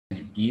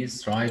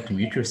please try to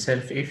mute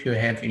yourself if you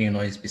have any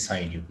noise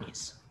beside you,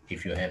 please.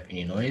 If you have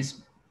any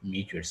noise,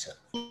 mute yourself.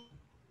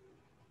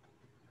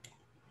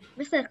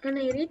 Mister, can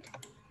I read?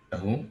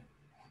 Who?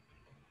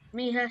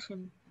 Me,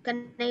 Hashim.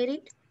 Can I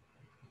read?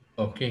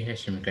 Okay,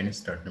 Hashim, you can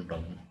start, no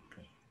problem.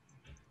 Okay.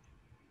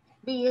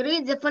 We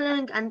read the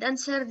following and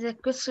answer the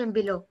question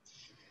below.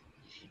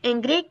 In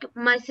Greek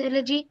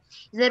mythology,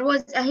 there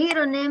was a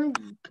hero named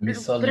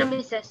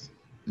Prometheus.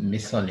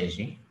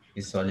 Mythology.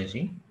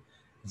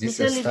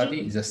 This is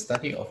Mythology. the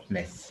study of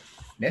myth.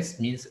 Myth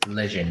means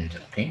legend,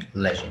 okay?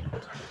 Legend.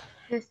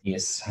 Yes.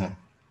 Yes.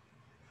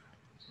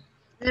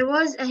 There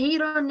was a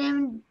hero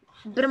named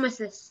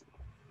Prometheus.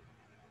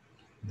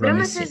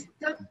 Prometheus.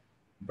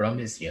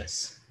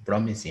 Prometheus.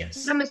 Prometheus.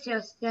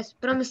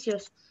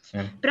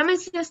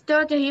 Prometheus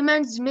taught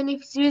humans many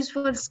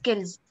useful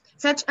skills,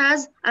 such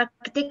as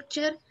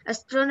architecture,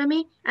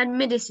 astronomy, and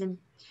medicine.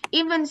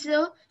 Even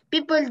so,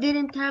 people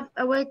didn't have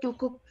a way to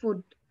cook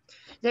food.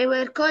 They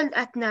were cold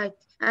at night,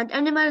 and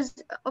animals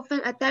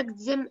often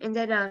attacked them in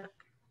the dark.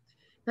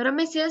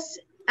 Prometheus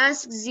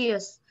asked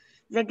Zeus,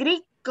 the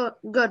Greek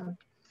god,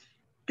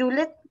 to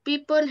let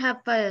people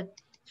have fire.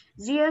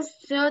 Zeus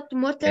thought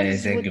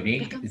mortals would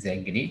become The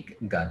Greek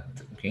god,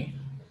 okay?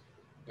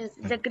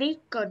 the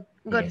Greek god.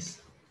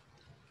 Yes.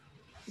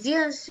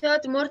 Zeus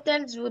thought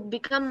mortals would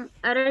become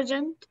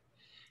arrogant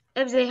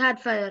if they had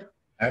fire.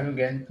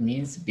 Arrogant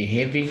means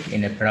behaving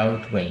in a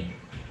proud way.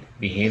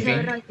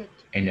 Behaving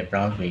in a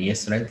proud way.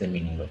 Yes, write the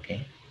meaning,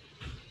 okay?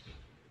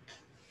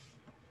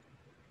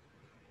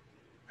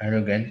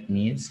 Arrogant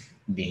means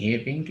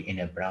behaving in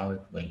a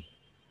proud way.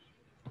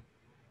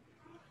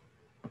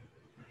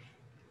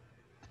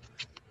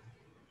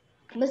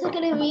 Mister,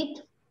 can I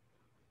read?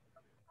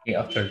 Okay,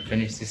 after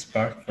finish this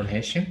part for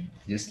Hashim,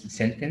 this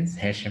sentence,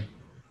 Hashim.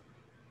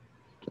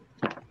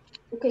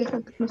 Okay,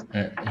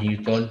 He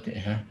told,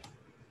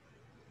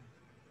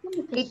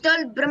 He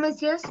told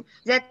Prometheus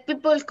that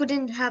people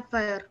couldn't have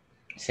fire.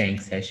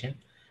 Thanks, Hashim.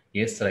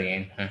 Yes,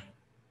 Ryan.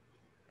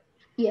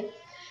 Yeah.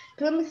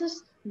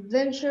 Prometheus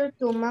ventured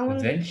to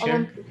Mount Olympus.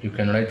 You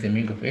can write the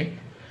meaning of it.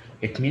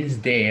 It means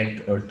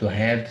dared or to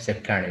have the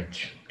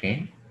courage.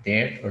 Okay?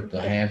 Dared or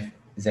to have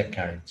the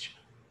courage.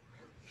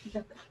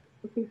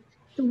 Okay.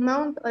 To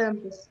Mount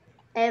Olympus.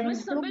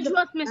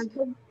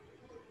 The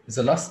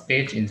last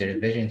page in the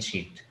revision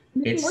sheet.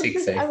 Page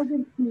 6,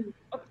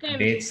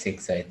 Page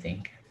 6, I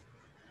think.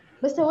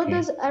 Mister, what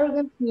does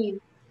arrogant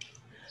mean?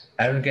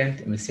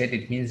 Arrogant, we said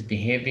it means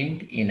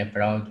behaving in a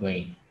proud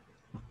way.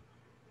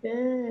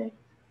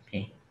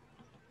 Okay.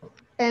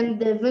 And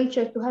the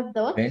venture to have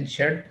the what?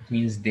 Venture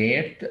means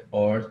dared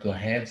or to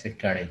have the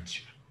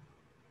courage.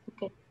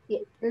 Okay,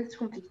 yeah, let's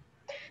complete.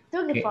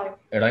 To the fire.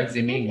 Write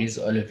the meaning, please,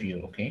 all of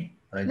you, okay?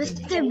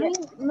 Mister,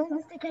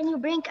 can you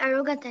bring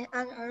arrogant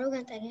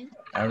again?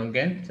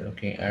 Arrogant,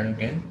 okay,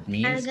 arrogant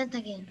means Arrogant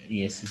again.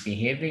 Yes,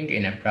 behaving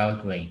in a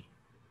proud way.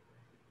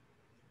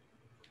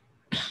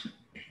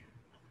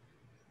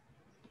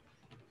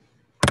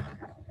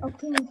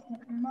 Okay, Mister,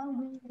 now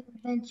we will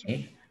venture.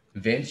 Okay.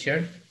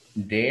 Venture,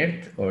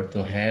 dared, or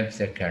to have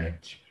the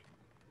courage.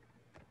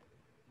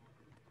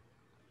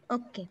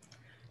 Okay.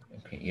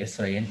 Okay, yes,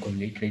 Ryan,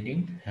 complete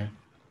reading.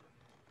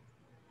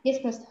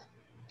 Yes, Mister.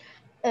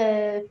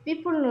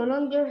 People no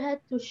longer had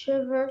to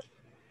shiver.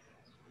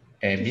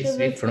 Please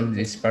read from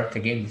this part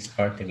again,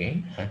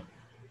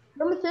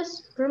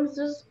 Prometheus.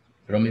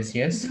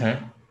 Prometheus,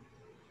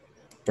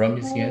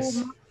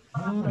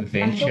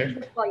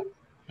 ventured.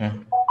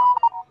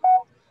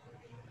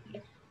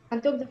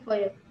 And took the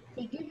fire.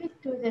 He gave it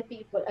to the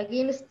people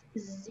against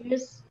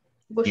Zeus'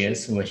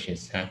 wishes.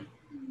 Wishes.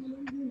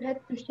 He had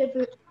to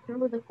shiver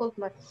through the cold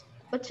months.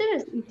 But shiver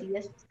is easy,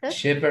 yes?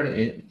 Shiver,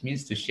 it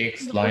means to shake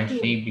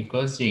slightly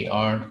because they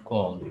are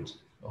cold.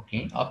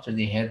 Okay, after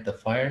they had the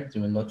fire, they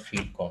will not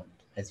feel cold,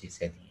 as he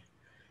said here.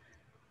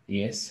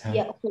 Yes.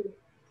 Yeah, okay.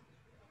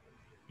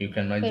 You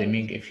can write the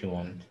meaning if you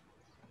want.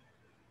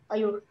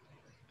 You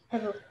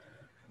have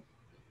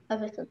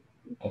written.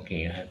 Okay,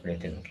 you have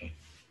written, okay.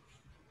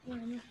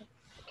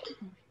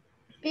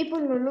 People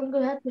no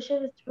longer had to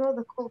shiver through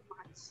the cold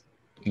months.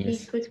 Yes. They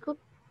could cook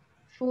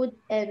food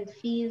and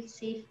feel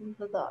safe in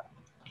the dark.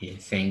 Okay,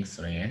 thanks,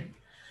 Ryan.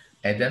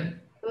 Adam?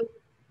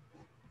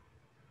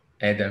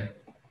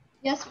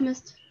 Yes,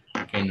 Mister.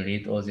 Can you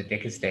read all the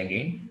text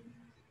again?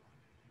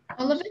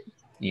 All of it?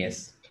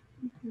 Yes.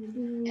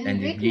 And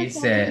please,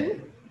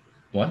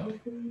 what?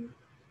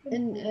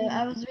 And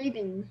I was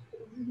reading.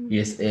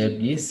 Yes,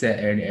 please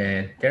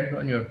turn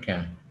on your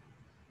cam.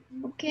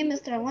 Okay,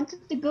 Mister. I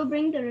wanted to go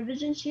bring the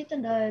revision sheet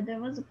and there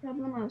was a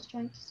problem. I was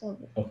trying to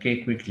solve it.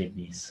 Okay, quickly,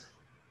 please.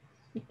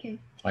 Okay.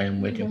 I am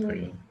waiting for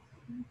you.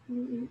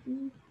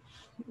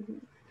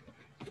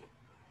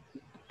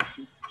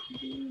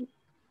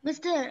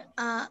 Mister,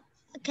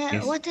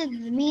 Yes. what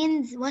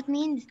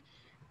means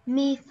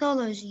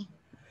mythology?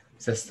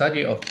 The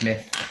study of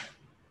myth.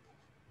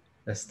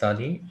 The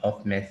study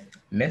of myth.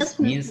 Myth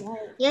means legend.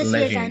 Yes,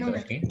 I know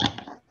okay?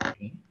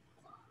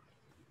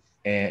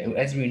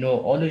 As we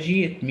know,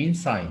 ology, it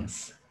means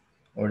science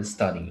or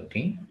study,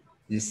 okay?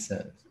 This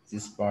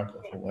this part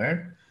of a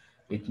word,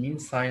 it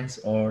means science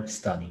or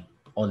study,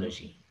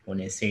 ology. When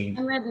I say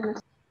I'm ready, miss.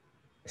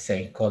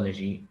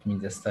 psychology, it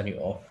means the study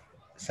of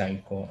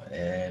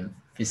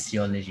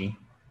physiology,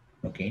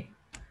 okay? Okay,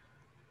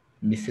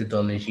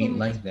 Methodology, miss.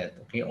 like that,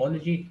 okay?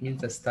 Ology, it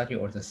means the study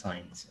or the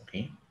science,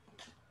 okay?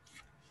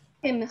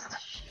 Okay, mister.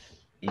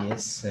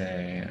 Yes,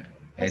 Let's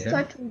Adam.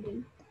 start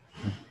reading.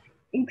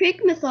 In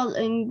Greek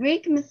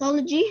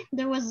mythology,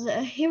 there was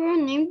a hero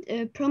named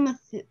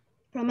Prometheus.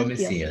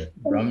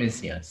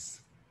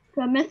 Prometheus.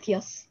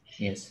 Prometheus.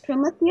 Yes.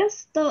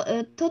 Prometheus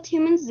taught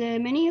humans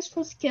many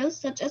useful skills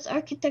such as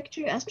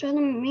architecture,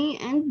 astronomy,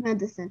 and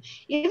medicine.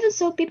 Even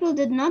so, people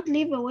did not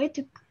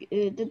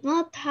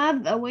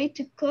have a way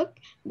to cook.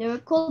 They were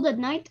cold at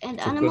night, and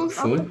To animals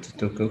cook often food,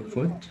 to cook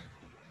food.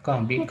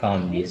 Calm, be cooked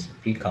calm, food. please.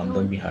 Be They calm, were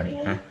don't be hurry,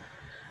 huh? cold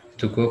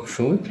To cook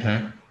food,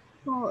 huh?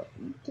 for,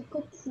 to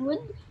cook food.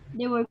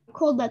 They were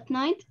cold at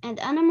night, and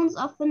animals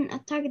often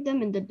attacked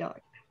them in the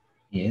dark.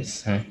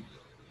 Yes, huh?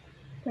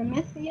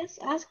 Prometheus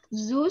asked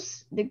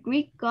Zeus, the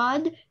Greek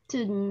god,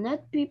 to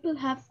let people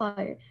have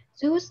fire.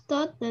 Zeus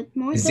thought that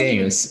mortals would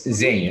become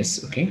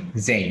Zeus, okay?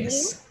 Zeus,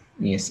 Zeus.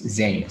 Yes,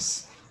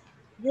 Zeus.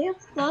 Zeus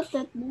thought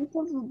that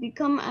mortals would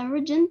become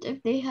arrogant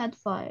if they had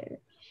fire.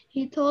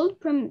 He told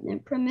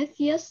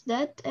Prometheus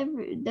that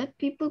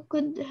people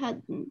could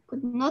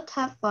not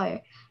have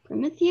fire.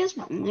 Prometheus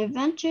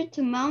ventured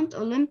to Mount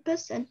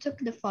Olympus and took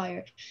the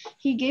fire.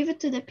 He gave it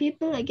to the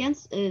people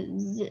against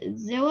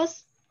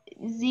Zeus's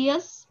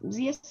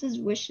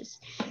wishes.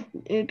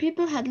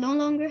 People had no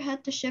longer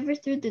had to shiver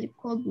through the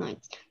cold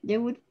nights. They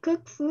would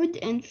cook food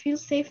and feel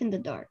safe in the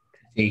dark.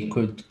 They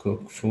could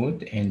cook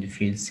food and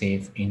feel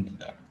safe in the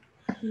dark.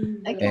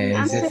 I can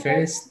answer The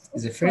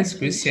this first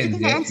question.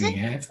 Should question I that answer? we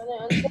have,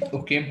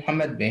 okay,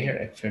 Muhammad Bahir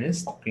at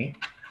first, okay.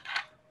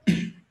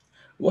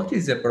 What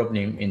is the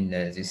problem in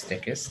this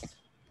text?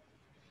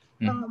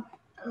 Um,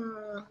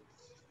 uh,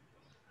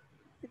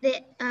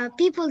 the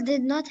people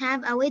did not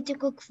have a way to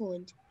cook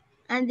food,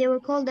 and they were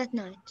cold at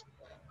night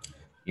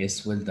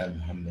Yes, well done,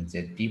 Muhammad.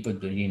 That people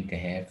didn't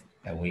have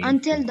a way to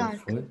until cook dark.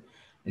 food.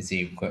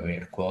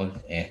 Were cold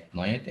at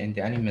night, and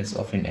the animals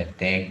often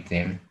attacked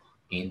them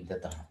in the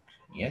dark.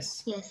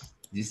 Yes, Yes.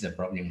 this is the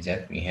problem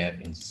that we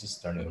have in this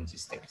story or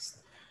this text.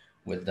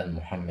 Well done,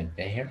 Muhammad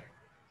Bahir.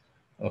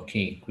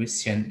 Okay,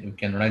 question. We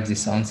can write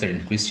this answer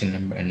in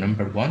question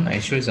number one. I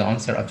show the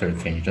answer after we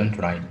finish. Don't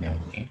write now.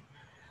 Okay.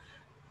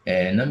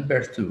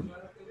 Number two.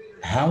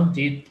 How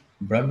did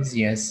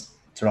Prometheus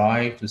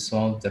try to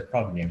solve the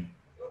problem?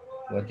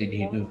 What did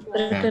he do? I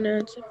Huh? can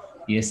answer.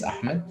 Yes,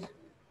 Ahmed.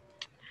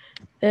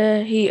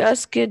 He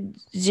asked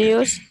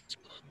Zeus,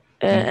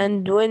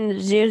 and when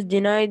Zeus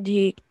denied,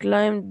 he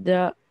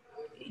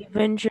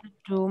ventured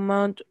to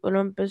Mount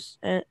Olympus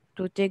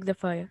to take the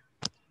fire.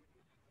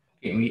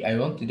 Okay, I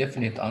want the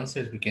definite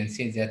answers. We can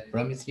say that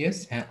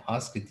Prometheus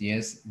asked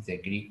Zeus, the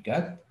Greek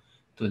god,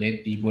 to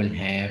let people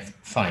have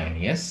fire.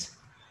 Yes.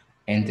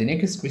 And the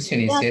next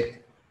question is Yes, said,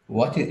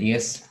 what is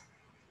yes?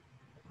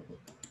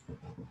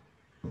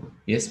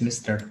 Yes,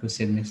 Mister. Who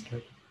said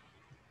Mister?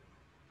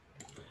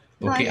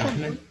 no, I Okay, said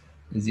Ahmed.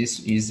 This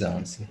is the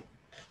answer.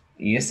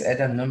 Yes,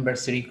 Adam. Number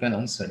three can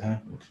answer. Huh?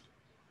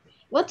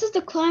 what is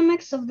the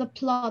climax of the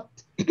plot?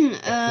 The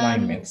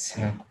climax.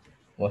 Huh?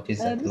 What is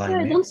the Mister, I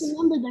don't climax?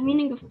 remember the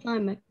meaning of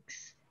climax.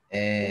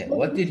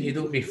 What did he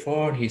do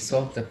before he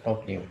solved the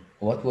problem?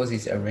 What was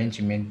his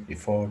arrangement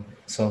before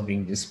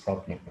solving this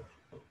problem?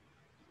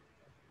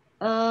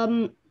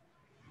 Um,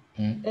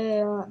 Hmm?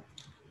 uh,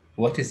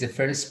 What is the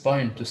first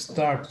point to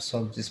start to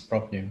solve this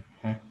problem?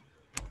 Huh?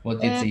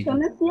 What did they do?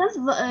 Prometheus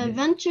Yes,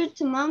 ventured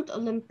to Mount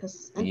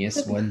Olympus and yes,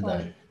 took the well fire.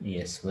 done.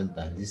 Yes, well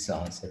done. This is the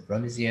answer.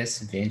 Prometheus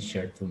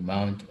ventured to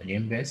Mount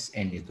Olympus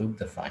and he took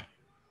the fire.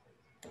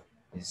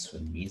 This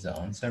will be the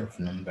answer of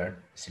number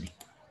three.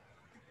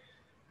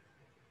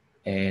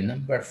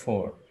 Number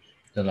four,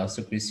 the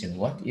last question.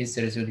 What is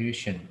the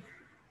resolution?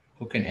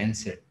 Who can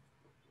answer?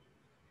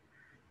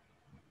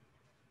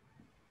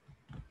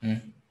 Hmm?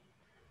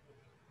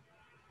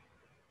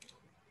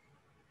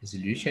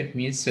 Resolution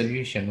means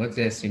solution. What's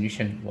the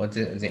solution? What's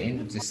the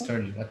end of the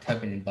story? What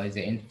happened by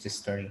the end of the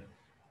story?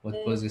 What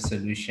was the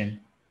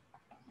solution?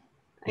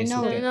 I Yes,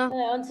 who know. can? Can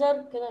I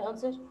answer? Can I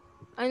answer?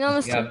 I know, Okay,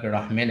 Mister.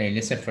 Abdurrahman, I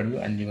listen for you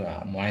and you,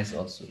 Muaz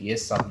also.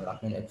 Yes,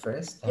 Abdurrahman at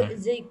first.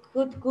 They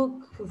could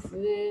cook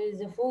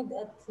the food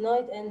at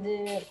night and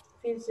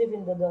feel safe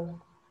in the dark.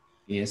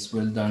 Yes,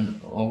 well done.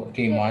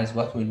 Okay, The Muaz,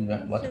 what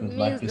answer would you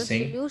like means to the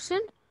say?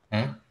 solution.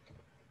 Huh?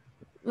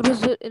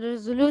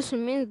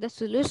 Resolution means the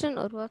solution,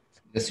 or what?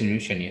 The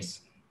solution,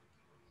 yes.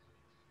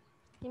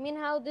 You mean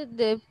how did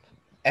the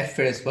At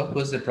first, what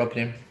was the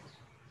problem?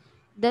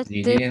 that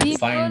They the didn't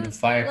find the people did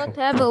fire not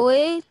for. have a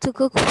way to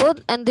cook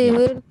food, and they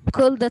were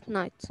cold at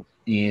night?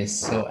 Yes,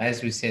 so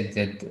as we said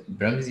that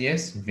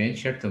Brahmsius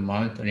ventured to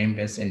Mount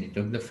Olympus and he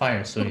took the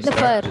fire. So he Took the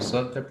started fire. to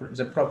solve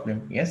the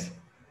problem. Yes.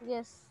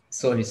 Yes.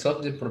 So he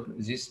solved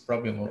this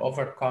problem or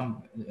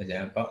overcome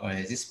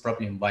this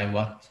problem by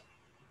what?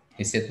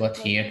 He said what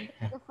By here?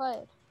 giving the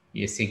fire.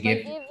 Yes, he By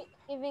gave.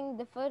 giving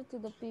the fire to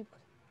the people.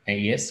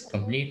 Yes,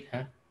 complete.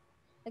 Huh?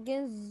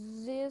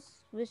 against these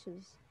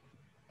wishes.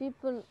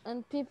 People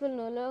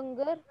no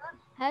longer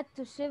had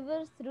to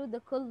shiver through the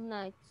cold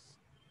nights.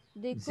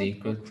 They They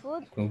could cook could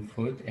food cook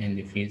food and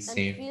feel and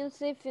safe feel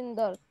safe in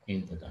dark.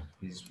 in the dark.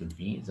 This would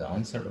be the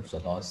answer of the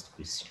last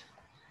question.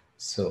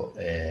 So,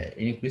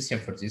 any question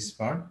for this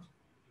part?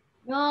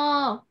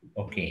 No.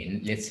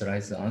 Okay, let's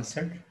write the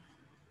answer.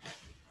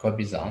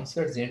 Copy the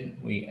answer, then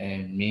we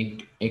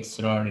make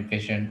extra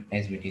revision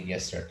as we did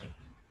yesterday.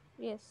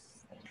 Yes.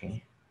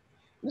 Okay.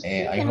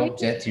 Mister, I can we? hope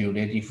that you're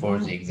ready for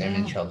the exam,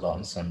 inshallah,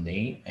 on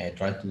Sunday.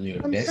 Try to do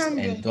your On best and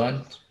Sunday.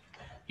 don't,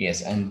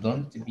 yes, and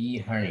don't be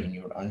hurry in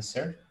your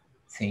answer.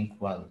 Think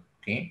well,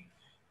 okay?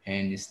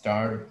 And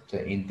start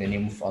in the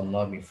name of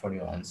Allah before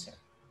you answer.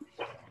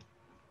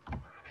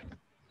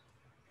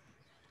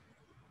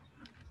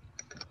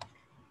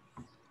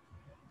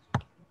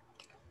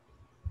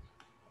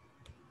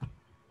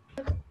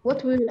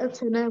 What will you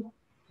answer now?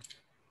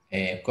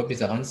 Copy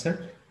the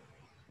answer.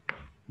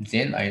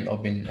 Then I'll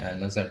open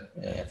another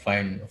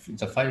file,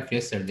 the file of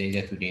yesterday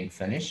that we didn't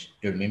finish.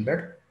 Do you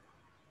remember?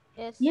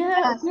 Yes.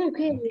 Yeah, okay,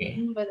 okay. Okay,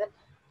 Remember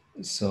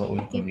that. so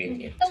we'll Okay, complete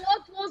please. it. So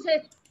what was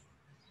it?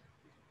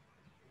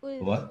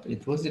 With What?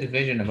 It was the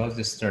revision about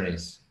the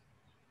stories.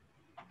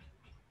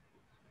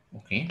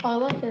 Okay. I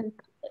like it.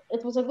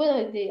 It was a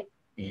good idea.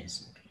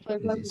 Yes. For Okay.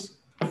 example,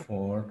 This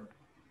for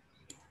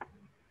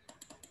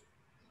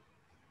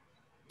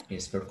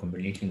is for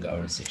completing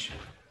our session.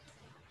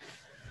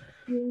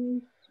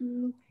 you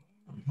to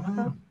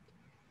have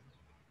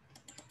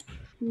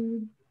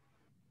to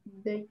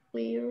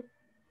declare.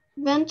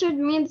 Ventured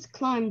means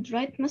climbed,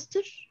 right, Mister?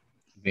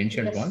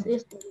 Venture Yes, one?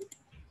 yes.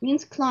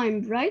 Means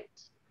climbed, right?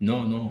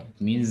 No, no.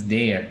 It means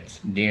dared.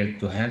 Dared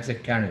to have the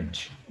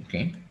courage.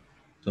 Okay.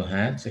 To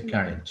have the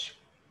courage.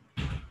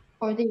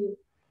 Or the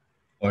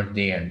Or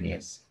dared,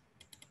 yes.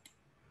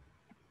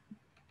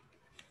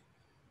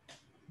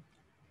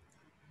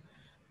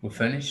 We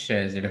finish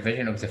the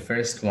revision of the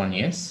first one,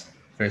 yes?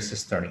 First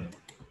story.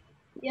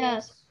 Yes.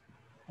 yes.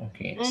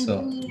 Okay, And so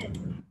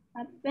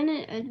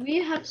we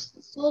have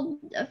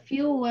solved a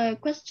few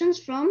questions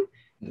from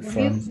review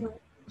from, from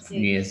today.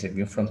 yes,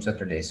 review from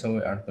Saturday. So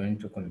we are going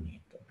to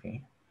complete,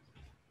 okay?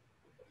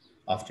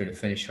 After you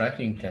finish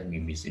writing, tell me,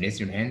 please. Raise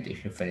your hand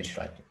if you finish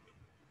writing.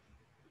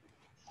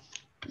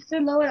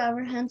 Mister, lower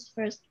our hands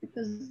first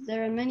because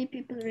there are many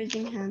people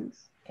raising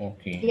hands.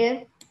 Okay.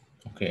 yeah.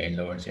 Okay, I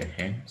lower their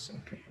hands.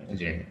 Okay,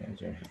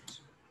 their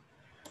hands.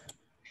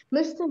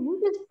 Mister,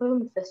 who is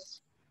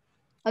Prometheus?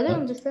 I don't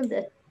What? understand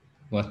that.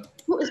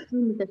 What? Who is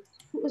Prometheus?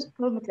 Who is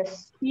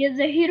Prometheus? He is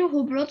the hero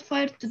who brought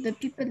fire to the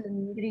people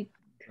in Greek.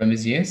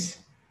 Prometheus?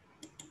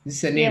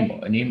 This is Yeah.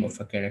 a name of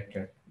a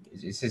character.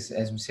 This is,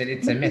 as we said,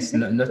 it's a But myth, is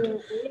this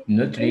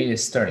not real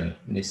story.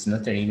 It's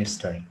not a real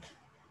story.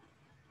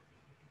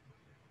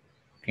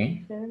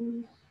 Okay,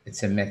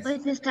 it's a myth.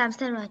 wait, Mister, I'm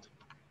still writing.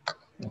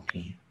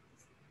 Okay.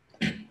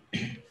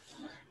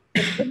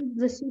 But is it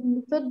the same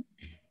method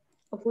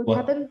of what What?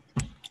 happened?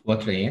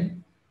 What,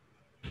 Ryan?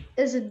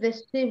 Is it the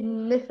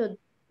same method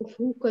of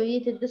who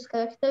created this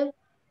character?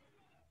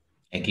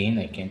 Again,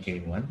 I can't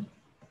hear one.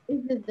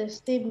 Is it the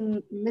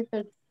same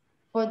method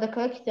for the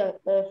character,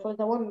 for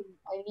the one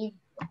I mean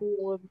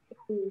who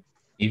who who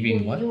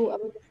Even what? knew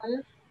about the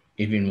fire?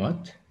 Even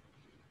what?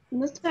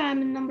 Mister,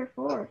 I'm in number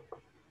 4.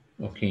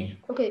 Okay.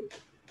 Okay,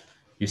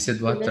 You said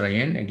so what, let's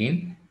Ryan,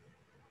 again?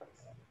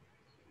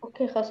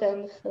 okay, خلاص I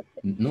understood.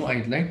 No,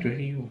 I'd like to hear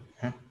you.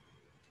 Huh?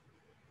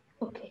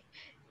 Okay,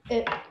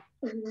 uh,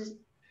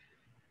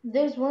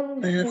 there's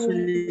one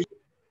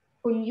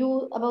who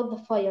knew about the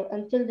fire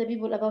and tell the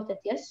people about it.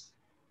 Yes.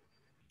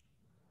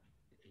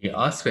 He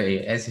asked,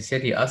 as he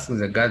said, he asked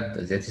the god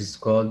that is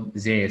called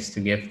Zeus to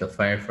give the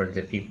fire for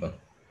the people.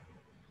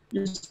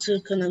 Mister,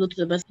 can I go to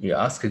the bathroom? You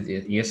asked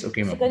it, yes,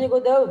 okay, So can you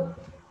Mahmoud. go down?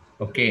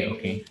 Okay,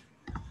 okay.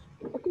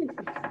 Okay.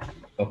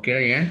 Okay,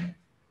 Ryan?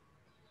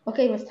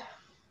 Okay, Mister.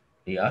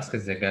 He asked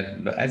the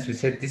god, but as we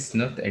said, this is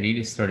not a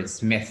real story,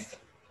 it's myth,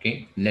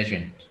 okay?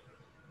 Legend.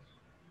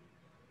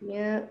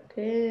 Yeah.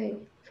 Okay.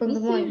 From the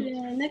Mister,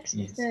 mind. next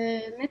Yes.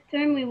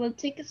 midterm we will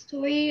take a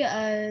story,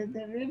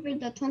 the river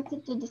that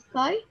hunted to the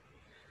sky.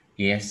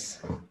 Yes,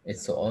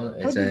 it's all,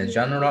 How do the you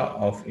genre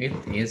of it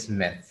is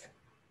myth.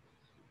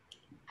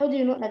 how do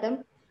you know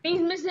Adam?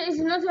 Means Mister is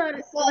not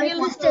a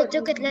real Mister story.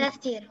 took it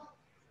last year.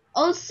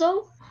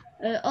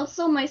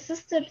 Also, my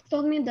sister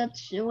told me that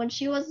when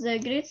she was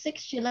grade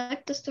 6, she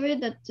liked a story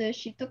that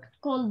she took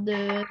called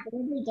The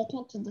River That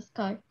Went to the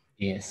Sky.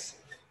 Yes.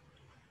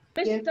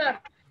 Mister,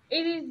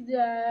 it is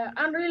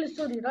unreal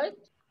story, right?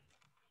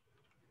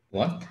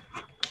 What?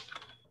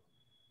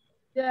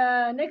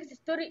 The next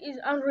story is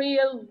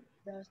unreal.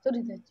 The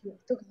story that you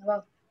are talking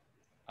about.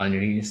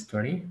 Unreal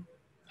story?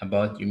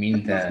 About, you mean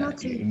It was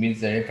not you real. mean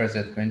the river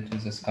that went to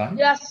the sky?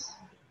 Yes.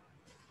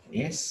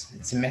 Yes,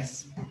 it's a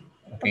myth.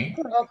 Okay.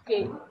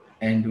 Okay.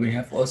 And we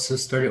have also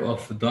story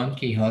of Don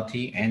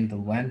Quixote and the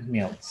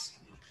windmills.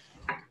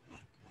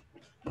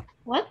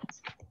 What?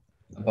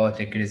 About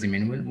a crazy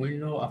man. We'll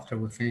know after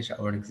we finish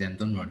our exam.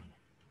 Don't worry.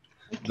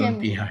 Okay, Don't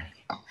be Mister. hurry.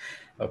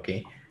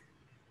 Okay.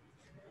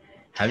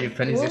 Have you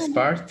finished this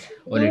part?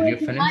 All of you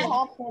finished? I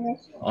have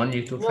finished.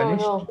 Only two No,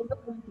 finished? no.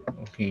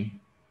 Okay,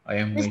 I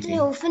am Mister, waiting.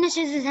 who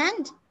finishes his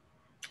hand?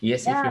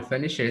 Yes, if you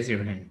finish, raise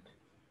your hand.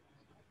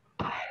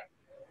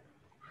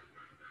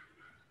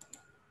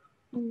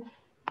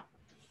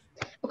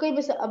 Okay,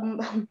 بس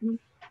I'm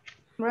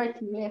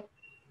writing here.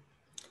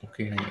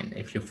 Okay, Ryan,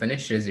 if you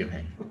finish, raise your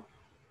hand.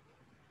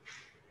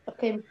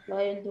 Okay,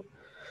 I'll do.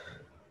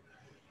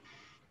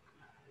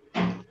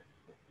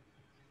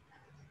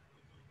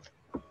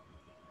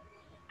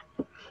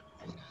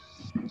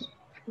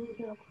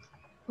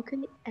 Okay,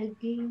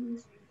 again.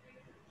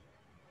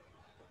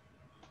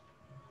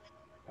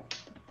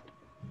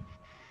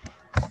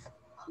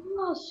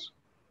 خلاص.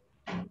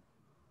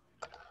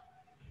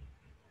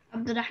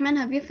 Abdurrahman,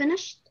 have you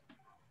finished?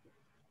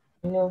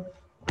 No.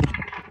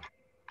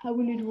 How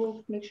will it work?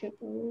 Make sure.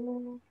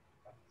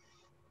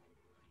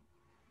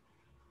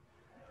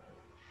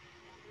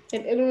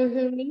 Can everyone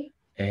hear me?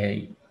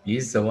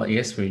 Please, the one,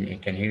 yes, we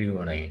can hear you,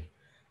 Ryan.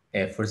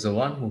 For the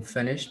one who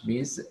finished,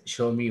 please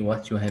show me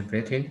what you have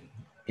written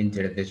in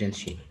the revision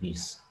sheet,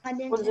 please. I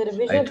didn't For the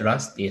finish. revision?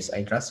 Yes,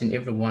 I trust in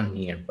everyone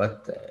here,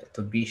 but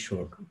to be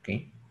sure,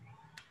 okay?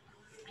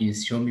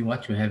 Please show me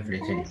what you have Can I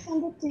written.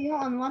 send it to you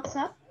on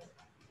WhatsApp?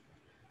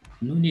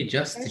 No need,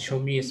 just show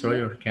me through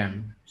your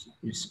cam.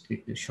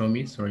 Show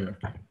me through your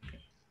cam.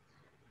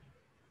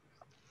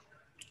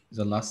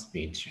 The last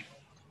page.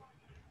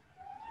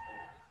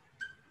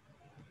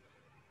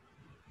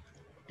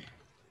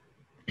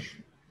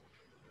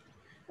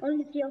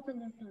 Only 3 open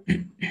your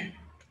tab.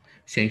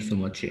 Thanks so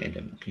much,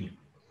 Adam. Okay.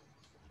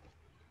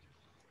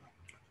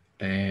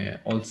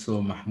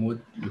 Also,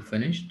 Mahmoud, you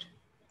finished?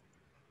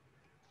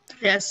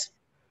 Yes.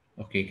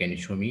 Okay, can you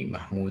show me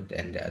Mahmoud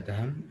and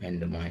Adham and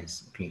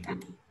Mice? Okay.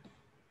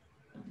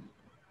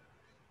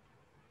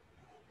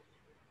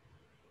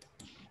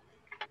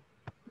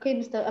 Okay,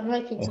 Mister, I'm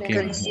writing. Okay, Can you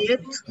Mahmoud. see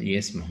it?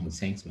 Yes, Mahmoud.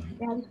 Thanks,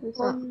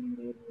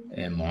 Mahmoud.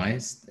 Yeah,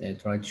 Mice,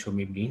 try to show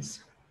me, please.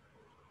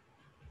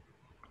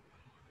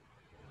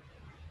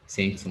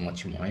 Thanks so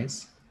much,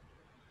 Mice.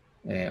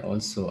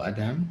 Also,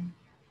 Adham.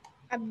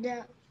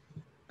 أبدأ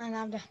أنا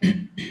عبد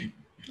الرحمن.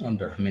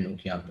 Abdurrahman,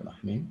 okay,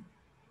 Abdurrahman.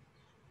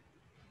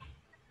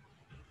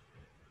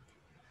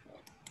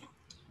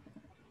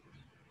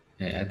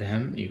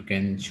 Adham, you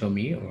can show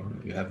me, or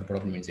you have a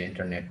problem with the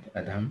internet,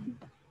 Adham.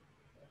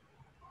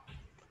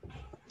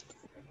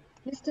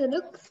 Mister,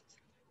 look.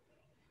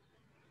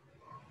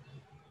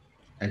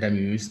 Adham,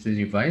 you used to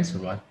device or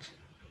what?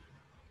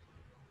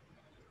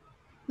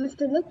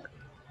 Mister, look.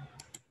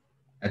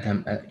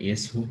 Adham,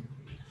 yes, who?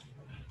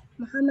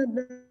 Muhammad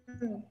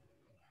Ben.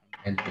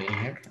 And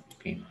here.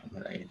 Okay,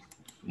 Muhammad, I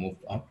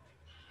moved up.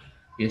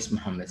 Yes,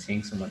 Muhammad,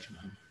 thanks so much,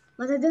 Muhammad.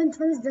 But I didn't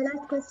finish the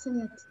last question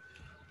yet.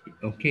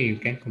 Okay, you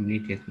can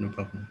complete it, no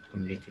problem.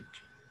 Complete it.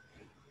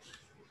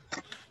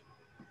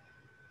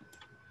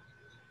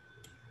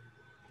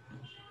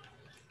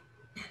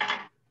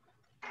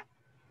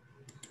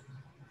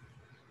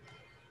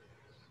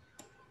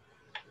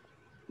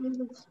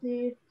 Let's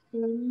see.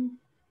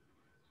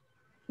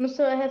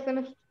 Mister, I have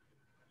finished.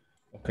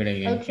 Okay,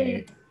 Ryan, can Okay.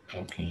 you?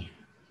 Okay.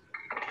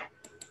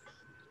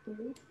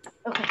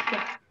 Okay,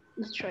 yeah.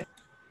 Let's try.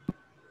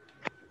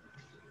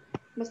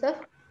 Mister,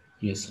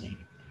 Yes, Ryan.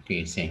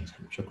 Okay, thanks.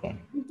 Shukran.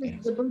 this is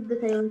Thanks. the book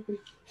that I wanted.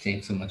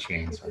 Thanks so much,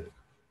 Ryan. Sorry.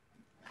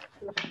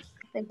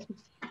 Thank you.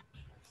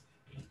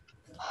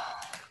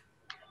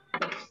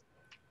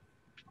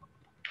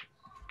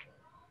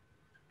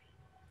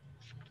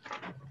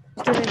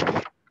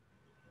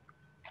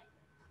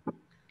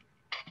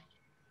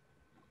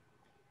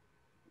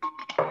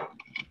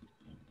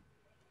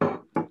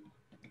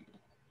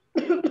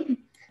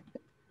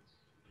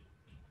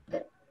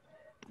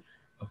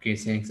 Okay,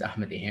 thanks,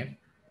 Ahmed here.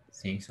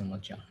 Thanks so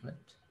much, Ahmed.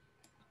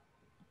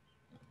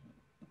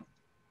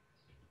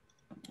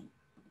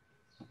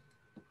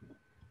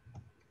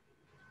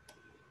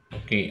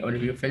 Okay, all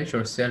of you finish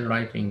or still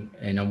writing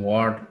an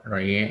award,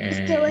 Ryan?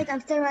 Mister, wait,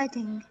 I'm still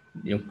writing.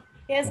 Yes,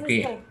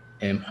 Okay,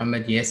 Mister.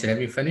 Muhammad, yes, have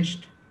you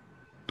finished?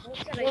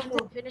 Mister, I No,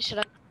 didn't no. finish.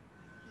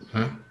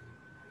 Huh?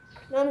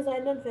 No, Mister, I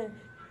don't finish.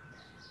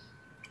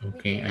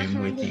 Okay, I'm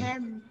أحمد waiting.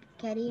 إيهاب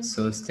كريم.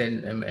 So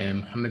still,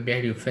 Muhammad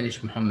Bahri, you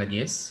finish, Muhammad,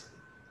 yes?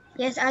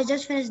 Yes, I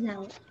just finished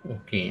now.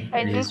 Okay,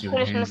 I raise didn't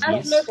your finish, hand,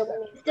 Mister.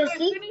 please. Mister,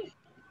 see?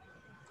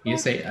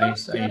 Yes, The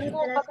last question.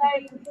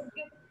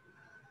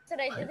 Mister,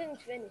 I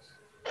didn't finish.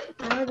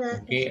 I know the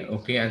last Okay, question.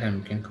 okay, Adam,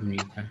 you can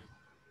complete that.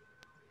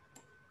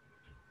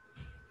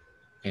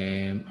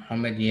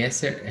 Muhammad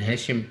Yasser,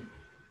 Hashim,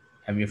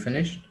 have you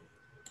finished?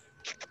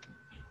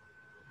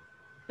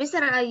 Mister,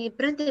 I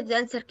printed the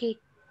answer key.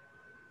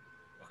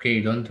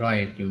 Okay, don't try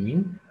it, you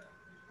mean?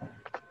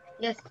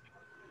 Yes.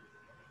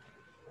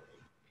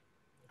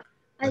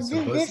 I But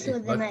did suppose this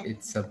with the math.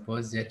 it's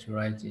supposed that you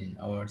write in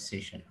our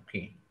session,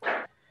 okay?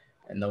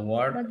 And the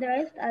word, But the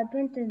rest, I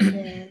printed the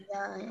Yes,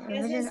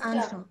 revision Mister.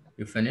 answer.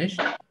 you finished?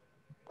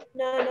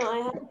 No, no, I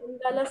have in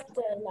the last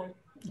line.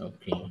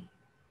 Okay.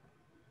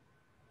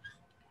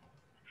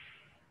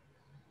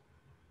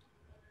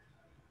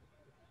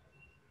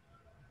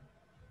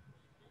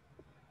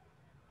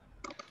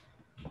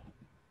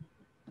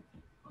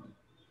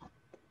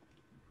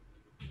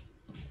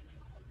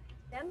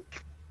 كام؟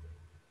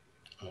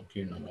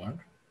 Okay, Nawar.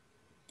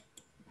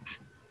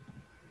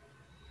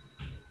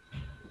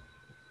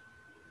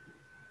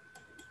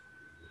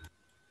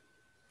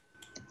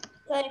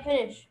 Can I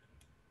finish?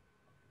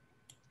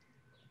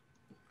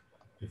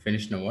 You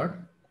finished Nawar?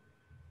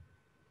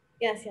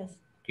 Yes, yes.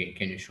 Okay,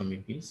 can you show me,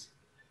 please?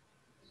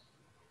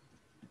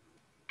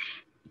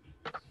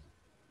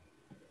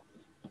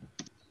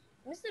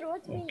 Mister,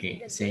 what means Okay,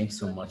 the thanks Greek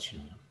so god? much.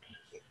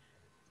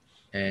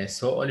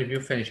 So all of you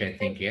finish, I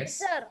think,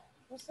 yes?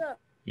 Mister,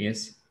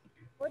 Yes.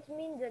 what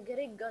means the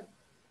Greek god?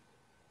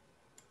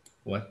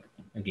 What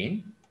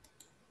again?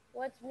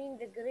 What means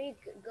the Greek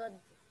god?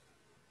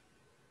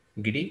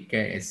 Greek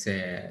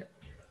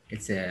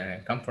it's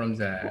come from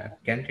the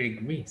country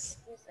Greece.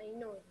 Yes, I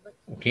know it, but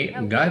Okay,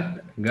 how?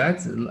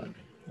 God's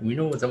we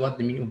know what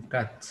the meaning of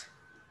God.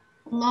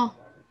 Allah.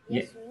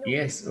 Yeah, Yes, we know.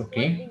 yes, But what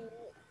okay.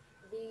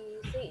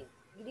 they say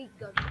Greek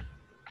god?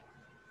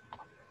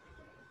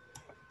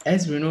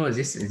 As we know,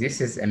 this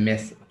is a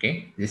myth.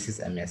 Okay, this is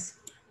a myth.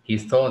 He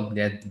thought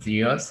that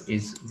Zeus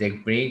is the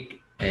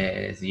Greek.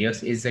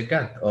 Zeus is the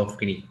god of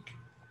Greek.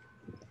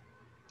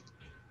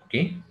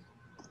 Okay,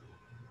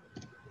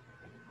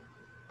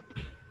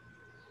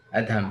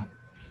 Adam,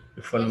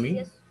 you follow Yes, me?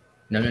 yes.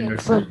 Now you Okay.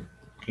 understand?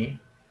 Okay,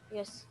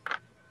 Yes.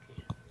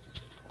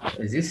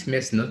 this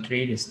myth not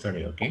real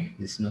story. Okay,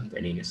 this is not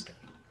a real story.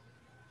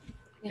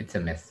 Yeah. It's a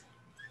myth.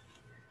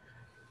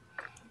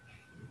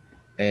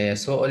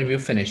 So all of you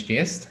finished,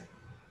 yes?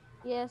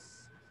 Yes.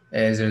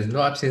 There's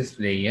no absence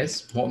today, yes?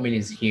 Mu'min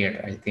is here,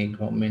 I think.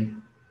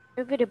 Mu'min,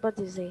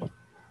 Everybody's there.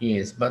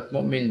 yes, but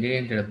Mu'min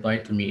didn't reply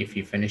to me if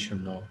he finished or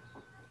no.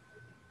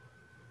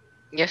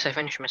 Yes, I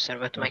finished, mister,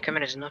 but my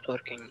camera is not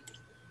working.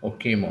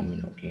 Okay,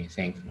 Mu'min, okay,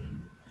 thank you.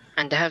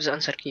 And I have the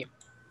answer key.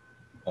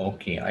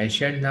 Okay, I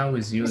shared now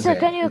with you Mister, that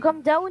can you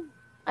come down?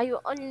 Are you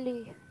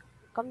only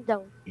come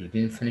down? you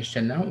didn't finish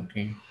that now?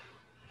 Okay.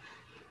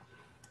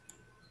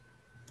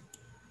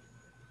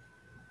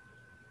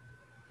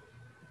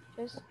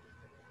 Just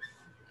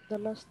the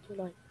last two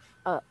line.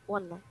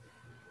 One line.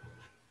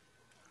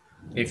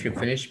 If you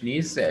finish,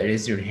 please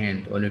raise your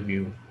hand, all of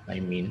you. I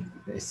mean,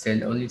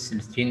 still only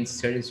 16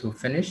 students who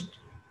finished,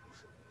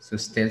 so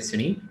still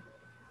 3.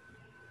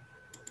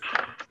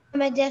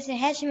 Ahmed Yasser,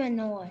 Hashim, and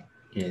Nawar.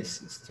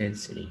 Yes, still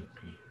 3,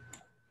 okay.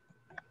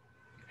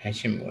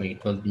 Hashim, he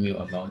told me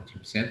about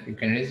himself. You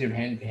can raise your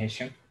hand,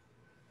 Hashim.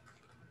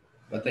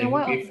 But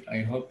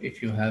I hope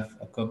if you have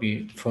a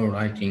copy for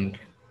writing,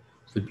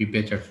 it would be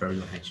better for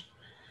you, Hashim.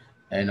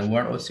 And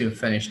Nawar also you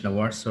finished.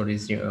 Nawar, sorry,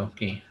 0.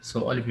 Okay, so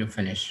all of you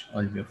finish.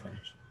 All of you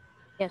finish.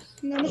 Yes.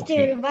 Now, Mr.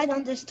 Okay. Revive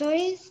on the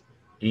stories.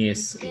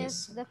 Yes, Yes,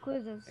 yes. the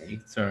quizzes.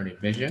 It's a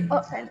revision.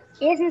 Oh,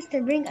 yes,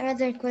 Mr. Bring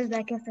another quiz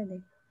like yesterday.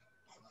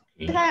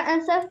 Okay. Can I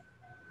answer?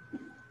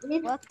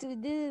 What we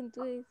didn't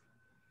wait.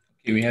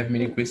 Okay, we have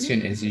many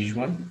questions as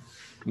usual.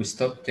 We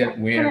stopped there Can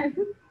I where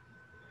answer?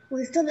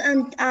 We stopped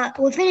and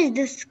we finished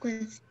this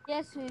quiz.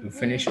 Yes, we you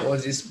finish all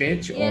this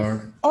page Yes.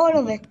 or All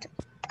of it.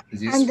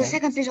 this And the one?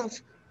 second page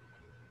also.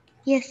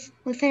 Yes,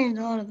 we finished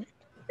all of it.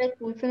 Yes,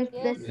 we finished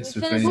Yes, this. Yes,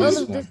 we we finished finished all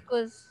this of this one.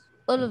 quiz.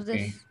 All of Okay,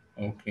 this.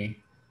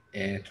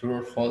 okay. True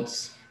or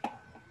false?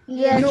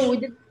 Yes. No, we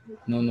didn't.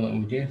 No,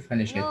 we didn't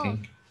finish, I No.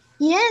 think.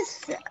 Yes.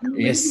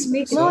 We Yes, didn't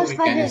make it. so Noah's we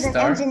father can is an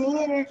start.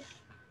 engineer.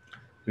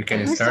 We can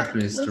Mr. start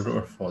with Yes. true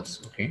or false,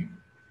 okay?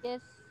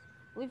 Yes.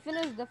 We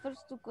finished the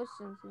first two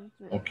questions.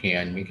 Okay,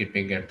 I'll make it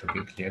bigger to be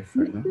clear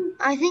for you.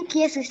 I think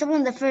yes, we stopped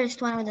on the first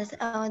one or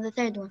the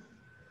third one.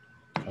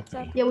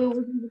 Okay, Yeah, we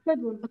was in the third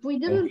one, but we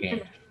didn't okay.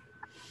 finish.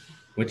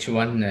 Which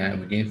one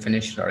we didn't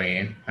finish,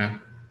 Ryan? Huh?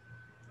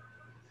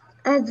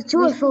 The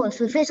true or false.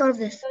 We finished all of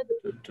this.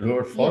 True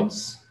or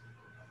false?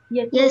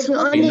 Yeah, Yes, we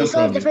Okay, only no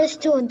solved the problem.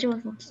 first two and true or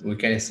false. We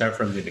can start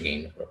from the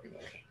beginning, no problem.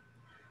 Okay.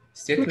 We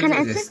Statement can is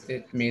a answer?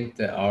 statement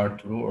are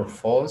true or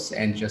false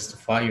and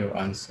justify your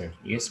answer.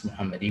 Yes,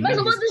 Muhammad. You Guys,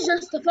 mean what this is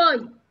justify?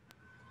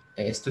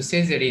 is to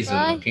say the reason,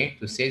 Why? okay?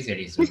 To say the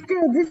reason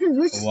Mr. This is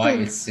which why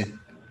story? it's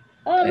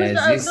Oh, Mr.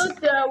 I this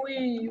thought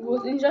we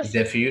was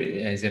injustice.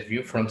 the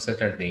view from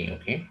Saturday,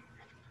 okay?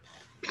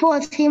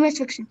 False. Humorous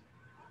fiction.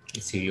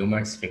 It's a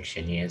humorous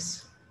fiction,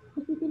 yes.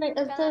 Can I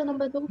answer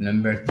number 2?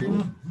 Number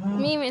 2.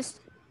 Me, Miss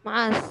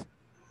Maaz.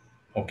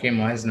 Okay,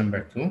 mine's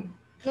number 2.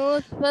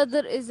 Noah's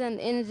father is an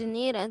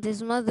engineer and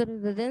his mother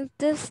is a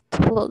dentist.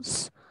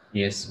 False.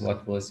 Yes,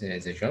 what was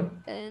the job?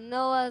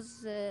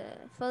 Noah's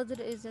father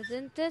is a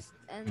dentist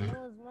and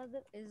Noah's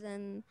mother is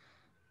an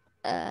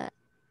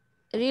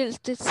real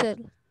estate seller.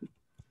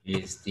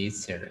 Yes,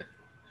 teacher.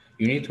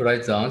 You need to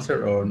write the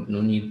answer or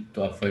no need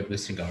to avoid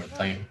wasting our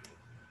time?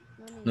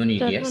 No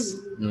need, yes?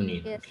 No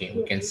need. Yes. Okay,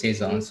 we can say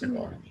the answer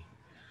already.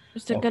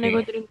 Mister, Okay. can I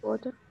go drink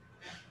water?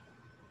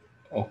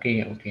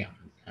 Okay.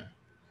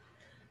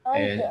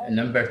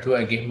 Number 2,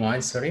 I gave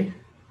mine, sorry.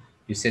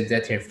 You said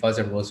that her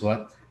father was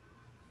what?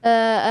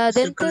 A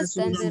dentist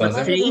and his Father?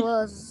 mother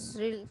was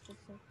real estate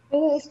seller.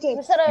 Real estate.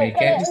 Mister, I can I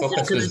can't answer?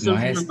 focus with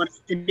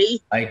Muaz.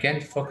 I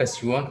can't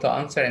focus. You want to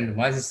answer and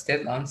Muaz is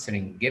still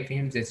answering. Give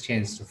him the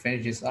chance to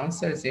finish his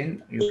answer,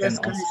 then you can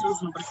answer.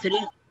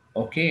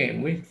 Okay,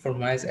 wait for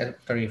Miles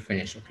after you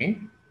finish, okay?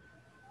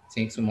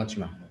 Thanks so much,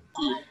 Mahmoud.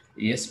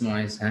 Yes,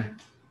 Miles, huh? So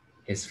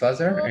His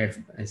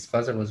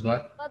father was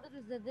what? father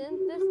is a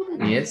dentist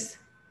and Yes,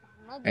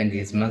 mother and is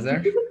his a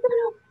mother?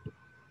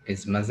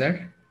 His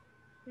mother?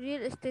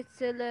 real estate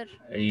seller.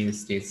 Real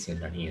estate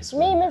seller, yes,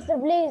 well Me, done. mister,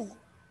 please.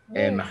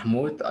 Me.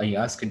 Mahmoud, I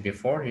asked it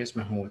before. Yes,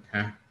 Mahmoud,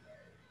 huh?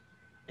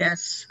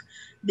 Yes.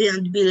 B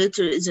and B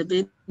letter is a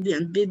baby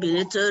and baby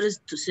letters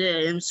to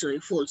say I am sorry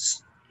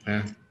false.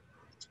 Huh?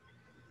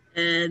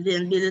 B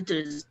and B letter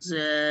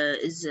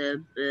is a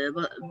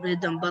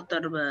bread and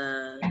butter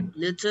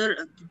letter,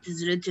 and it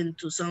is written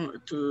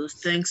to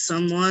thank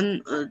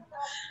someone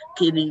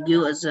keeping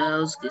you as a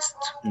house guest.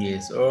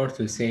 Yes, or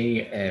to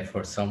say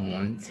for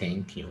someone,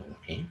 thank you,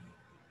 okay?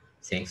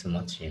 Thanks so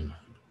much, Mahmoud.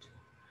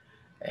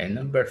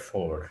 Number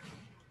four.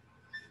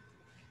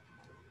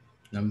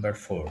 Number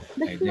four.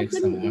 But I'd can like you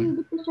someone.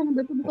 repeat question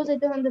number two because I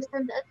don't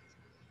understand that.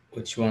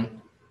 Which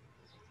one?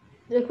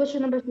 The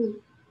question number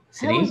two.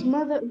 How is Three?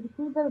 mother and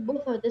father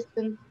both are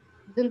distant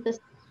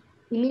dentist?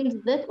 He means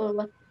that or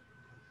what?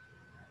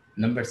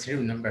 Number three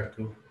or number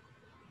two?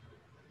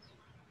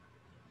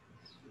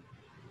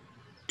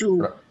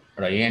 Two.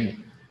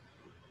 Ryan.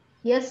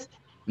 Yes.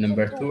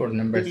 Number two or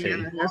number Yeah,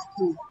 three? that's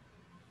two.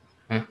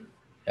 Huh?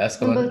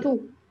 Ask about Number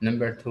two.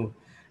 number two.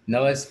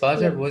 Now, his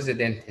father Yes. was a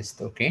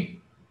dentist, okay?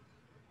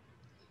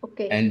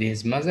 Okay. And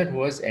his mother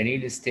was a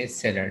real estate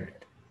seller.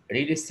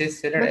 Real estate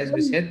seller, But as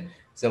we when said,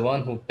 the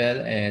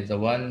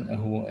one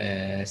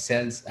who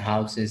sells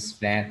houses,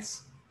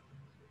 flats.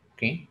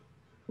 Okay,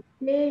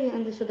 okay,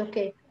 understood.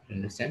 Okay.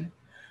 understand?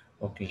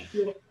 Okay,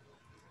 Yeah.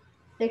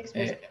 Thanks, uh,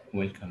 Mister.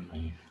 welcome.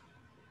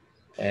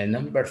 Maya.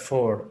 Number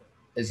four,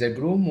 the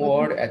groom Okay.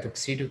 wore a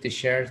tuxedo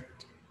T-shirt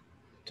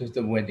to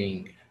the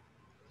wedding.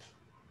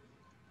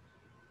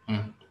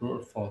 True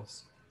or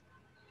false?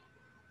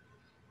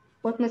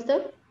 What,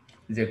 Mister?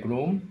 The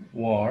groom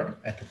wore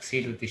a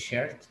tuxedo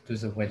T-shirt to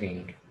the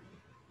wedding.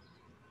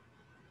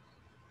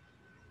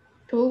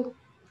 True.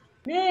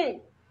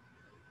 Me.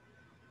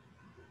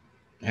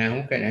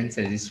 Who can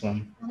answer this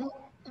one?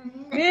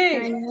 Me.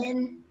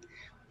 And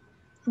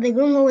the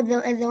groom who was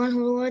the one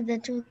who wore the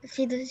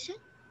tuxedo shirt.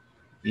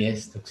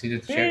 Yes, tuxedo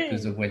T-shirt to Me.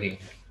 the wedding.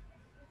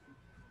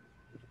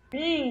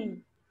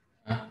 Me.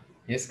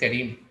 Yes,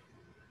 Karim.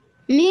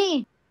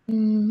 Me.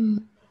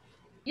 Mm,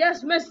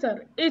 Yes,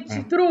 Mister. It's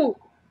Uh, true.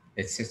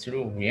 it's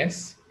true.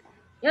 Yes,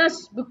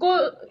 Yes,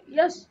 because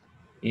yes,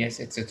 yes,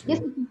 it's yes,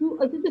 true. it's true.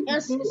 I thought it was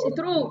Yes, it's true.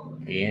 true.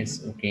 Yes,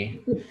 okay.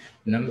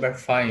 Number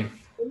five.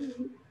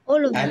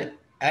 all of them.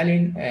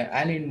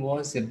 Alan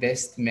was the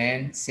best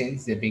man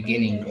since the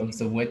beginning of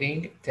the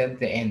wedding till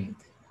the end.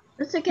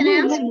 The second No,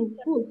 no, answer. no.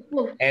 False,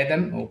 false.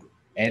 Adam, oh,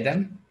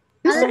 Adam,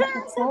 Mr.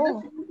 Alan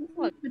Oh,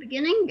 from the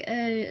beginning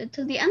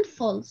till the end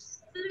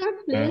false. Yes, uh,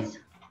 please.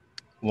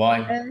 why?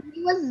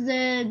 He was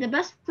the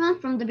best man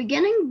from the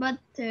beginning, but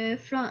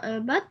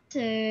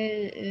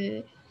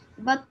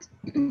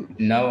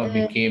Noah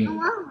became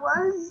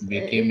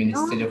Noah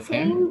instead of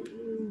him.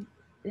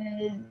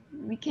 uh,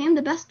 became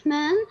the best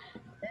man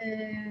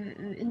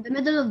in the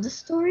middle of the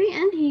story,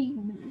 and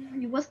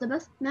he was the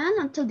best man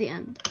until the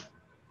end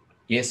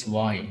Yes,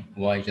 why?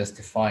 Why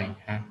justify?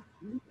 Huh?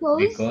 because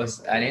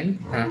Because Alan,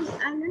 huh?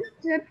 Alan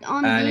tripped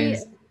on the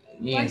Alan's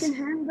yes, garden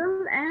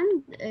handle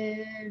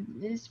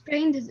and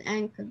sprained his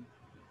ankle.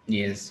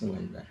 yes,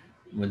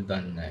 well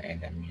done,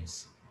 Adam.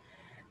 Yes.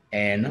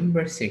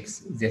 Number six,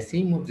 the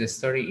theme of the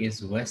story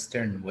is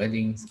Western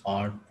weddings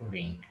are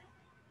boring.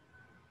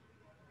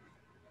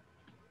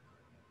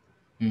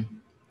 Hmm.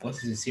 What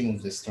is the theme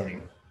of the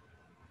story?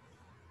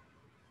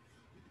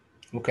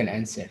 Who can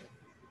answer?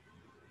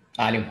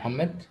 Ali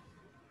Muhammad?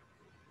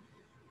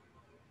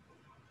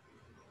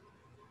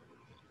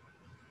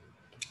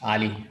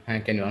 Ali,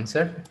 can you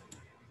answer?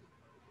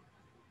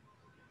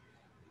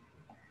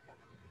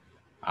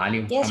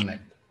 Ali Yes. Muhammad.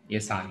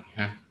 Yes, Ali.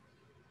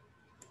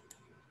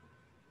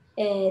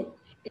 Uh,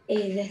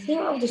 the theme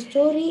of the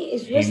story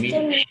is He mean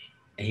Western.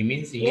 he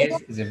means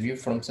Yes. here's the view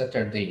from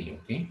Saturday,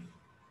 okay?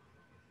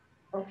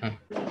 Huh.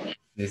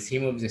 The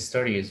theme of the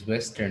story is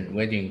Western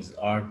weddings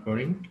are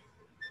boring.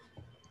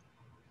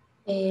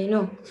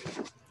 No.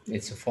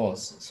 It's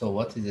false. So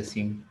what is the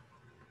theme?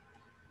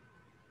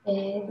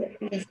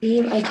 The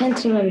theme, I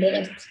can't remember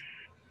it.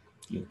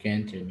 You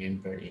can't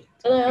remember it.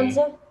 Can I Okay.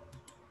 answer?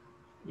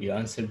 You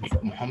answered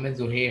before. Muhammad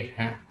Zuhair,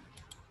 huh?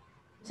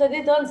 So I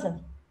did answer.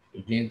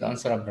 You didn't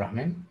answer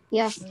Abdurrahman?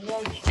 yes.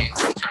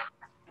 Yes.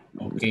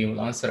 Okay, you'll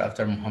answer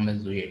after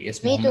Muhammad Zuhair.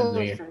 Yes, Me Muhammad too,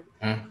 Zuhair. sir.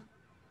 Huh?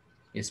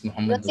 Yes, The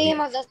Muhammad theme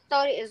Zuhair. of the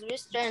story is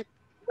Western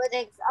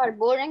weddings are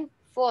boring.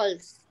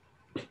 False.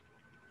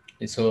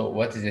 So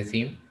what is the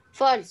theme?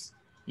 False.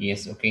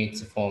 Yes, okay,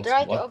 it's false.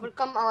 Try to What?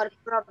 overcome our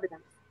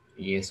problems.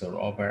 Yes, or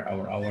over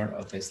our hour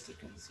of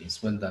testicles.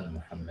 Yes, well done,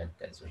 Muhammad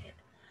Zuhair.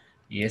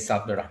 Yes,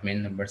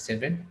 Abdurrahman, number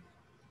seven.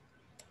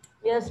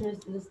 Yes, miss.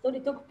 The story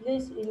took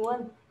place in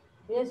one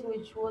place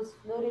which was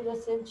Florida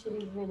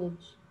Century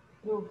Village.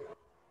 True.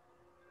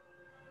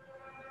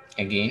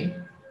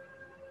 Again.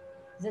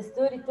 The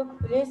story took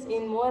place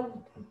in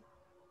one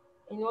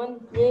in one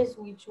place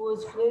which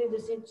was Florida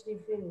Century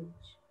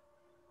Village.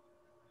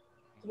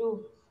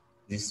 True.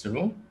 Is this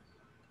true?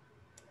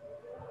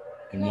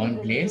 In No, one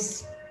that's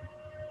place?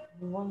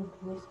 in one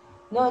place.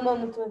 No,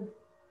 not one.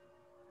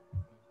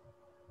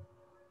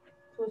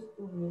 It was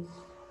two places.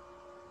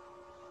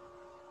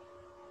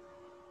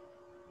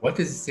 What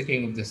is the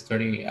setting of the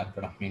story,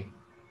 Abdurrahman?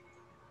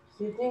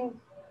 Sitting.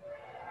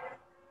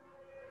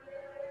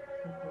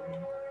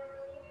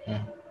 Huh?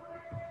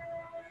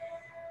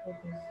 What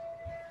is?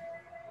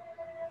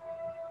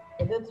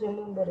 I don't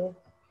remember it.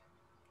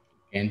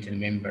 Can't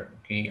remember.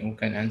 Okay, who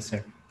can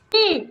answer?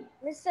 Me,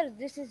 Mister,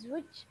 this is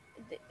which?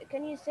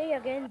 Can you say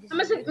again? This is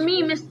Mister, which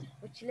me, place? Mister.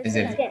 Which Is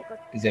lesson? a I forgot.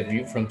 is a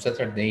view from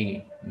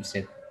Saturday? You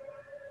said.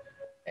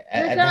 Mister,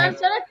 Adham,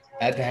 answer it.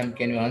 Adham,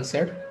 can you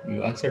answer?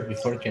 You answered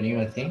before. Can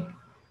you? I think.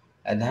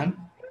 Adham,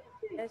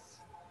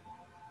 Yes.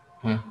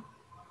 huh?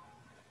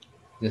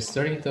 The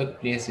story took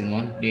place in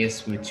one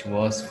place which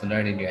was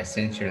Florida, a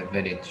central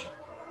village.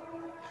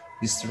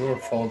 Is true or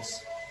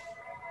false?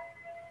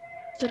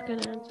 Sir, can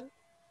I answer?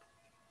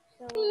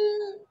 So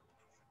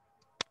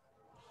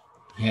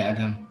Yeah,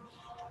 Adam.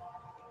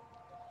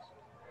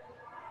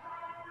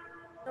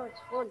 no,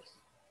 it's false.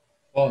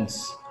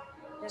 False.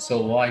 Yes.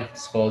 So why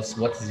it's false?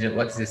 What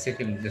is the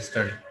setting of the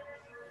story?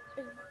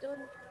 I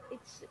don't.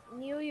 It's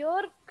New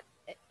York.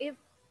 If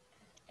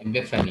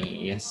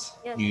Epiphany, yes.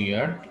 New yes.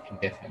 York,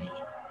 Epiphany.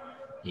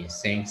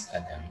 Yes, thanks,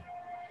 Adam.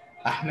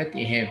 Ahmed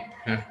Ihab,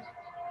 huh?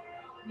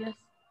 Yes.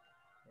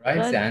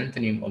 Write the Right.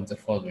 antonym of the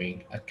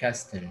following: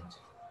 accustomed,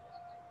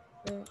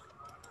 Uh,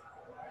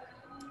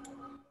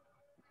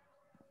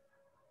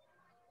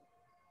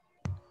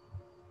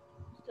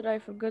 Sir, I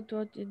forgot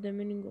what is the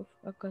meaning of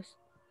accustom.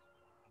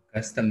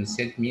 accustomed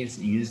set means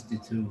used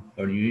to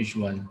or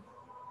usual.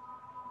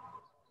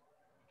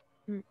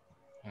 Hmm.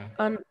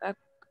 Huh?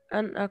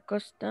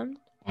 Unaccustomed.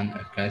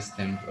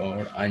 Unaccustomed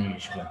or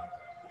unusual.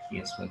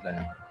 Yes, well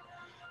done.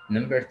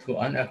 Number two,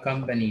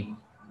 unaccompanied.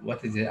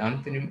 What is the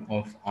antonym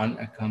of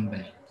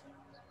unaccompanied?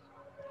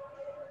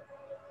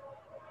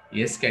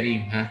 Yes,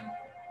 Kareem, huh?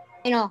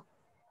 You know,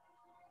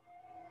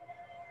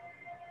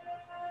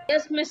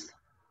 Yes, Mister.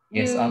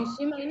 Yes, You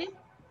see my name?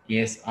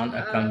 yes,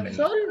 unaccompanied.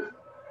 Sorry.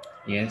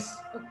 Yes,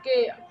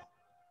 Okay.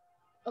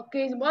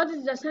 Okay. What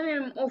is the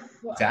synonym of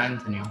the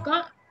antonym.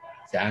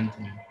 The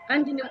antonym.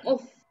 antonym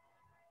of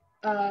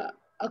uh,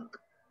 ac-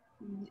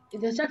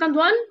 the second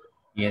one?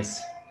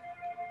 Yes.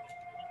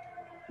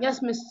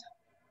 Yes, Mister.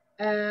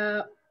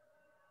 Uh,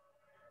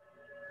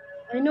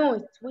 I know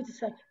it. Wait a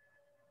second.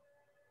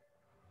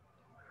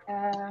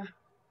 Uh,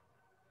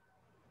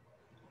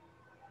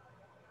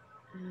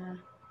 uh,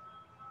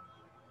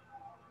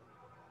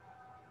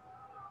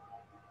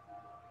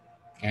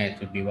 It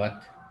would be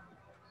what?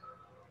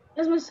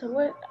 yes, Mister.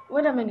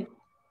 Wait a minute.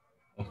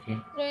 Okay.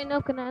 Right now,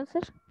 can I answer?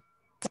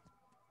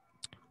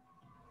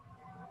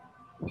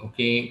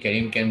 Okay,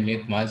 Kareem, can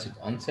let Mazid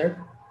answer?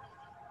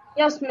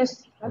 Yes,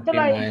 Mister. Until Okay,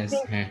 I Maz.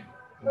 think Huh.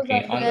 because I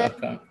Okay,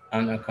 forget.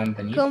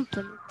 unaccompanied.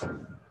 Accompanied.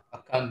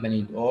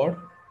 Accompanied or?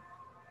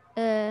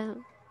 Uh,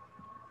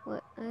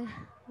 what?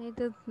 I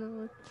don't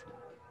know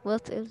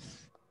what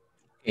else.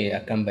 Okay,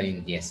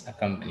 accompanied, yes,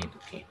 accompanied,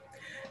 okay.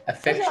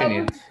 Yes, I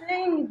was Affectionate,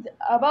 saying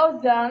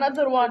about the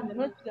another one,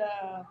 not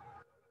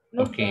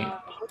okay.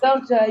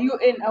 without the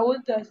UN. I was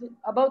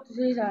about to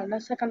say the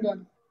second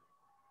one.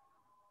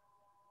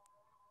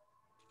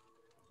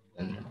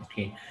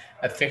 Okay.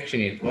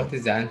 Affectionate, what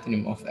is the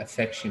antonym of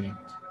affectionate?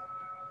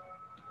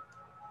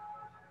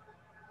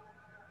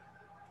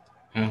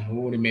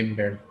 Who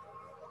remember?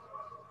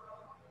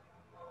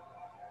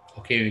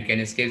 Okay, we can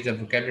escape the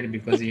vocabulary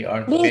because we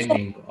are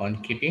depending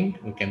on keeping.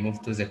 We can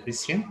move to the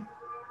question.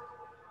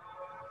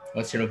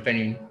 What's your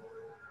opinion?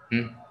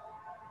 Hmm?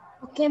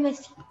 okay,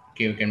 Mister.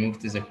 Okay, we can move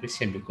to the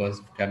question because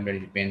vocabulary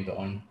depend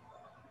on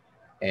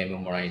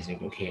memorizing.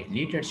 Okay,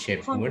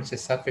 leadership. Fun. Where's the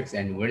suffix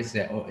and where's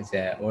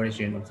the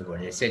origin of the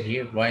word? I said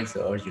here, write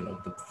the origin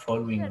of the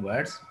following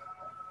words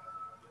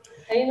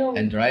I know.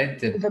 and write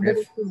the The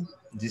big thing.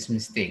 this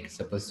mistake.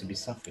 Supposed to be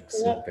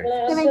suffix, Can I, not can I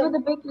prefix. Can I go answer?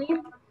 to bed, please?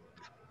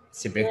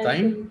 It's a Can break I answer?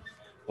 time.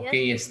 Yes.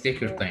 Okay, yes,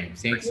 take your time.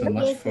 Thanks so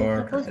much Yes, it's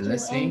for supposed to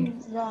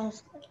listening.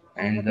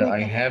 end the And I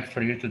break. have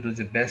for you to do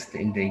the best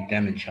in the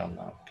exam,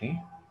 inshallah. Okay.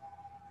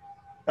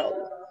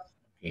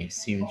 Okay.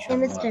 See you, Okay, inshallah.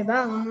 Mister.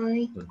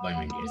 Bye. Goodbye,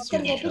 my dear. See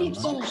you,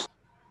 inshallah.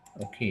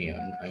 Okay.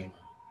 I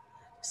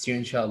see you,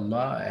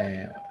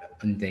 inshallah,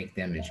 on the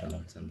exam, inshallah,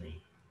 on Sunday.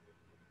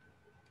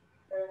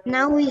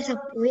 Now we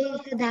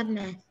should have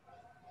math.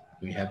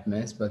 We have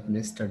mess, but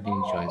Mr.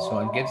 didn't join. So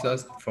it gives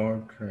us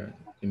for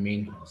the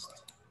main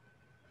host.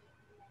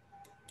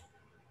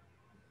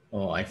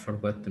 Oh, I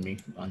forgot to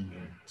make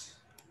unmute.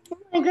 Oh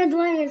my God,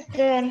 why,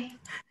 Mister?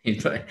 You,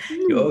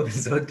 you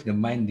always don't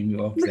remind me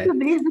of Mister, that.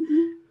 please.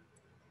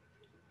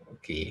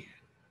 Okay.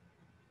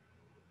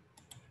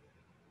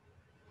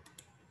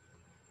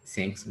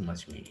 Thanks so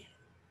much, me.